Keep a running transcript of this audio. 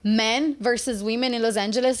men versus women in Los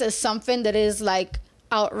Angeles is something that is like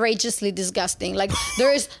outrageously disgusting. Like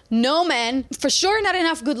there is no men, for sure not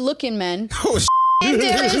enough good looking men. Oh,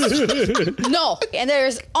 And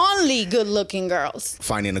there's only good looking girls.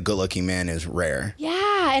 finding a good looking man is rare.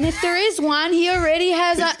 Yeah, and if there is one, he already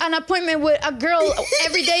has an appointment with a girl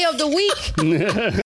every day of the week.